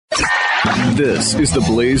This is the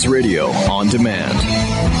Blaze Radio on demand.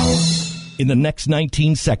 In the next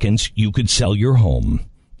 19 seconds, you could sell your home.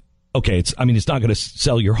 Okay, it's not going to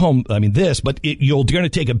sell your home, but you're going to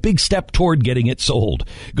take a big step toward getting it sold.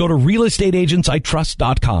 Go to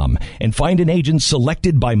realestateagentsitrust.com and find an agent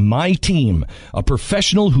selected by my team, a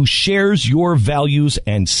professional who shares your values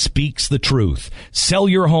and speaks the truth. Sell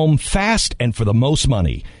your home fast and for the most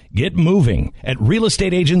money. Get moving at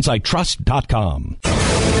realestateagentsitrust.com.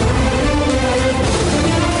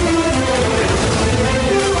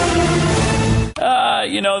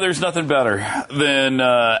 There's nothing better than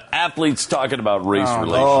athletes talking about race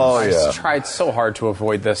relations. Oh, yeah. I tried so hard to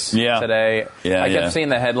avoid this today. Yeah, I kept seeing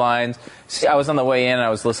the headlines. See, I was on the way in, and I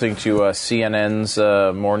was listening to CNN's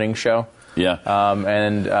morning show. Yeah.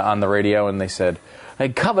 And on the radio, and they said, hey,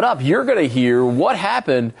 coming up, you're going to hear what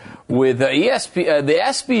happened with the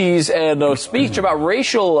ESPYs and a speech about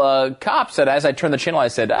racial cops. And as I turned the channel, I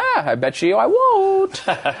said, I bet you I won't.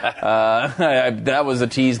 That was a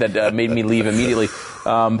tease that made me leave immediately.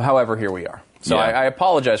 However, here we are. So I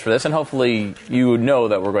apologize for this, and hopefully you know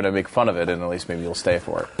that we're going to make fun of it, and at least maybe you'll stay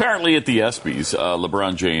for it. Apparently at the ESPYs,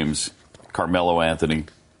 LeBron James, Carmelo Anthony,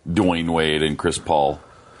 Dwayne Wade, and Chris Paul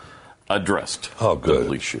addressed the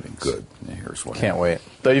police shootings. Good. Here's what Can't wait.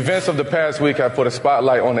 The events of the past week have put a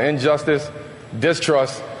spotlight on the injustice,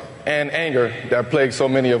 distrust, and anger that plague so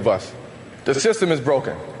many of us. The system is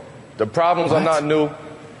broken. The problems are not new.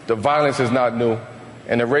 The violence is not new.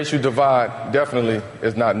 And the racial divide definitely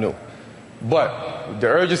is not new. But the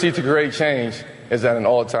urgency to create change is at an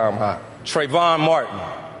all-time high. Trayvon Martin,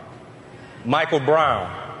 Michael Brown.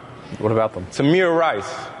 What about them? Tamir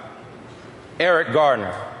Rice, Eric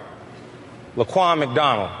Gardner, Laquan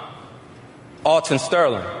McDonald, Alton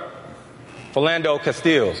Sterling, Philando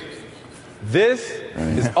Castile. This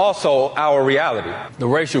is also our reality. The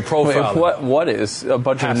racial profiling. What is a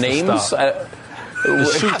bunch of names? The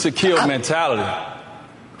shoot-to-kill mentality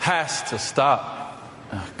has to stop.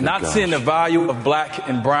 Not seeing the value of black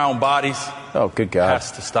and brown bodies. Oh, good God.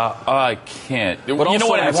 Has to stop. I can't. But you know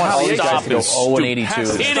what? I Has to stop go is 0-82.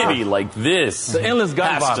 stupidity like this. The endless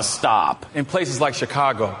gun has violence to stop. in places like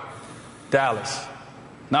Chicago, Dallas,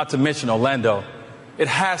 not to mention Orlando. It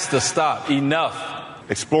has to stop. Enough.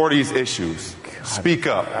 Explore these issues. Speak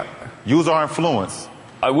up. Use our influence.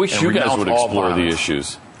 I wish and you guys renounce would all explore the violence.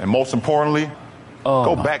 issues. And most importantly,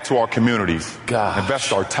 go back to our communities. Gosh.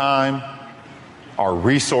 Invest our time, our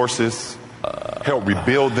resources, help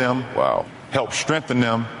rebuild them, help strengthen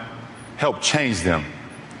them, help change them.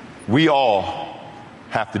 We all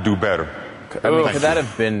have to do better. I mean, could that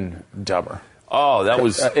have been dumber? Oh, that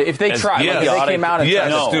was... if they tried, if they came out and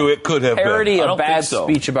tried to it could have parody been. a bad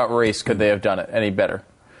speech about race, could they have done it any better?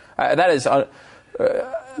 That is... that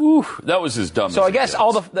was as dumb so as I guess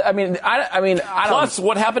all the... I mean, Plus,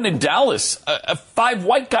 what happened in Dallas? 5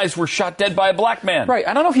 white guys were shot dead by a black man. Right.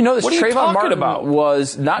 I don't know if you know this. What are you Trayvon talking Martin about?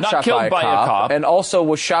 was not shot killed by a cop, and also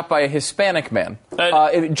was shot by a Hispanic man,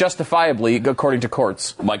 justifiably, according to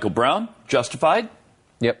courts. Michael Brown, justified?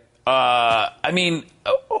 Yep.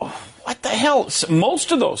 What the hell?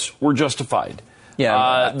 Most of those were justified.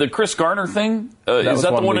 Yeah. The Chris Garner thing, is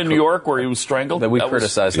that the one in New York where he was strangled? That we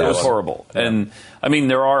criticized. That was horrible. Yeah. And, I mean,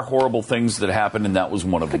 there are horrible things that happened, and that was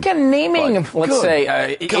one of them. Again, naming, let's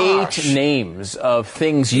say, 8 names of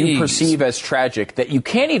things you perceive as tragic that you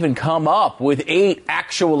can't even come up with 8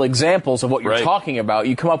 actual examples of what you're talking about.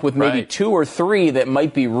 You come up with maybe 2 or 3 that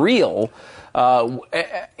might be real. Even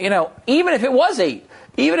if it was 8,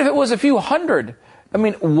 even if it was a few hundred, I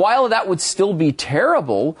mean, while that would still be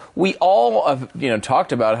terrible, we all have,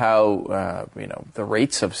 talked about how, the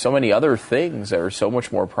rates of so many other things are so much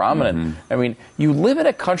more prominent. Mm-hmm. I mean, you live in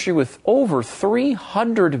a country with over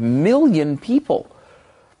 300 million people.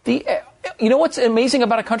 You know what's amazing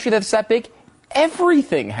about a country that's that big?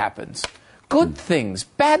 Everything happens. Good things,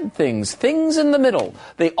 bad things, things in the middle.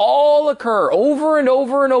 They all occur over and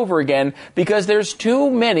over and over again because there's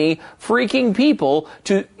too many freaking people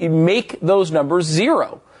to make those numbers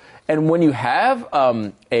 0. And when you have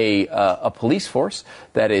a police force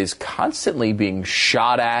that is constantly being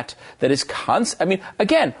shot at, that is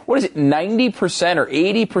again, what is it, 90% or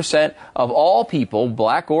 80% of all people,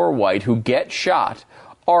 black or white, who get shot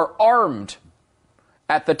are armed.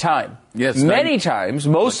 at the time. Yes, many times,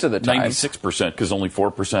 most of the time. 96%, because only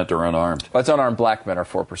 4% are unarmed. That's unarmed black men are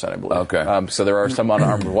 4%, I believe. Okay. So there are some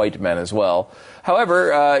unarmed white men as well.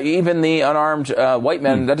 However, even the unarmed white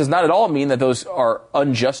men, that does not at all mean that those are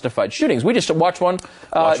unjustified shootings. We just watched one.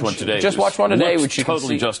 Watched one today. Just watched one today, Looks which you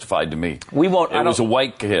totally can see. justified to me. We won't. It was a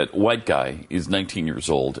white guy. He's 19 years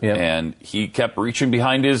old, and he kept reaching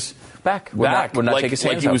behind his back. Would not take his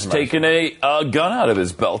hands like he was taking a gun out of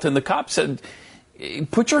his belt, and the cop said,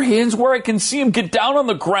 "Put your hands where I can see him. Get down on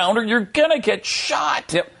the ground, or you're gonna get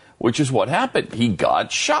shot." Yep. Which is what happened. He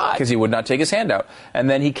got shot because he would not take his hand out, and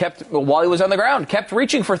then he kept, while he was on the ground, kept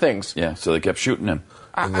reaching for things. Yeah. So they kept shooting him.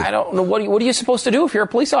 I don't know what are you supposed to do if you're a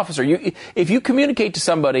police officer? If you communicate to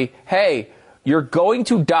somebody, hey, you're going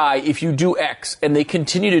to die if you do X, and they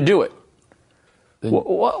continue to do it. Then you're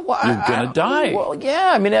going to die. Well,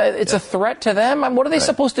 yeah, I mean, it's a threat to them. What are they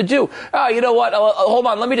supposed to do? You know what? Hold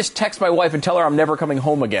on. Let me just text my wife and tell her I'm never coming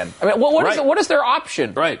home again. I mean, what is their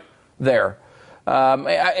option there? And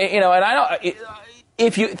I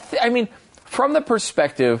don't. From the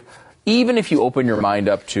perspective, even if you open your mind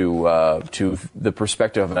up to the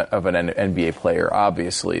perspective of an NBA player,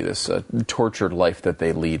 obviously this tortured life that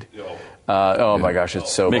they lead. Oh my gosh,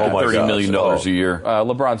 it's so making $30 million a year.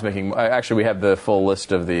 LeBron's making. Actually, we have the full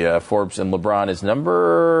list of the Forbes, and LeBron is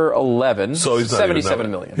number 11. So he's not $77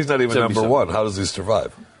 million. He's not even number one. How does he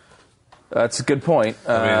survive? That's a good point.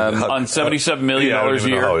 On $77 million a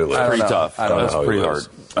year, it's pretty tough. That's pretty hard.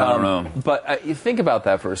 I don't know. But you think about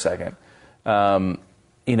that for a second.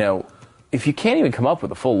 If you can't even come up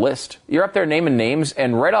with a full list, you're up there naming names,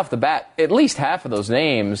 and right off the bat, at least half of those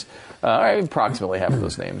names, approximately half of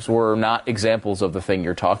those names, were not examples of the thing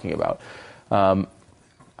you're talking about.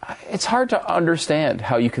 It's hard to understand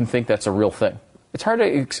how you can think that's a real thing. It's hard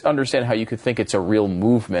to understand how you could think it's a real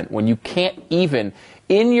movement when you can't even,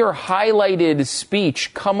 in your highlighted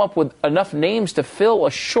speech, come up with enough names to fill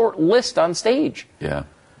a short list on stage. Yeah.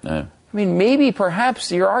 I mean, maybe,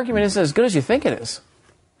 perhaps, your argument isn't as good as you think it is.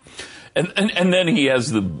 And then he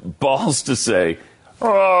has the balls to say,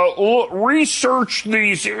 research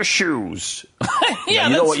these issues. Yeah,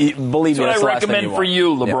 you know what? Believe me, that's what I recommend for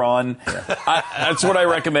you, LeBron. Yeah. That's what I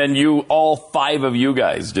recommend all 5 of you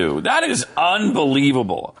guys do. That is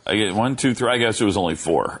unbelievable. I get 1, 2, 3. I guess it was only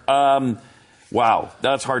 4. Wow,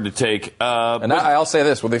 that's hard to take. I'll say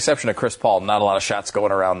this, with the exception of Chris Paul, not a lot of shots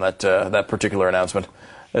going around that particular announcement.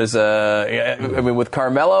 There's with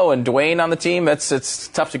Carmelo and Dwayne on the team, it's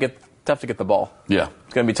tough to get the ball. Yeah,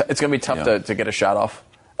 it's gonna be tough to get a shot off.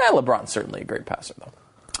 LeBron's certainly a great passer, though.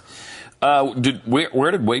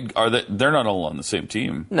 Where did Wade? They're not all on the same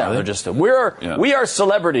team? No, they're just we are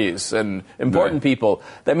celebrities and important people.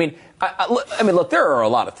 I mean, look, there are a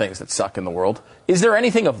lot of things that suck in the world. Is there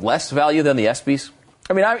anything of less value than the ESPYs?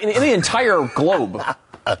 I mean, in the entire globe.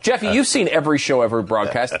 Jeffy, you've seen every show ever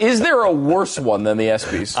broadcast. Is there a worse one than the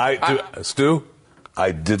ESPYs? Stu,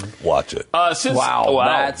 I didn't watch it. Wow,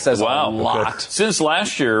 that says a lot. Since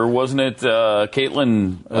last year, wasn't it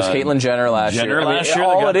Caitlyn? It was Caitlyn Jenner last year.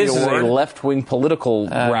 All it is a left-wing political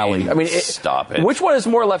rally. Stop it. Which one is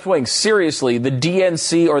more left-wing? Seriously, the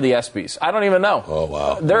DNC or the ESPYs? I don't even know. Oh,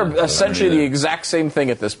 wow. They're essentially the exact same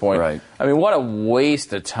thing at this point. Right. I mean, what a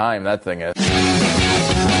waste of time that thing is.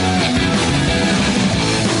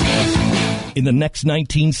 In the next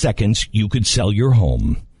 19 seconds, you could sell your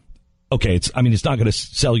home. Okay, it's not going to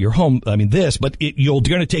sell your home, but you're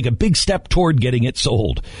going to take a big step toward getting it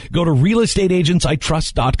sold. Go to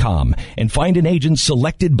realestateagentsitrust.com and find an agent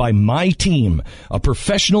selected by my team, a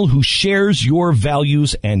professional who shares your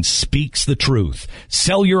values and speaks the truth.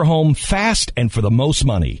 Sell your home fast and for the most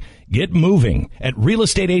money. Get moving at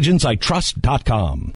realestateagentsitrust.com.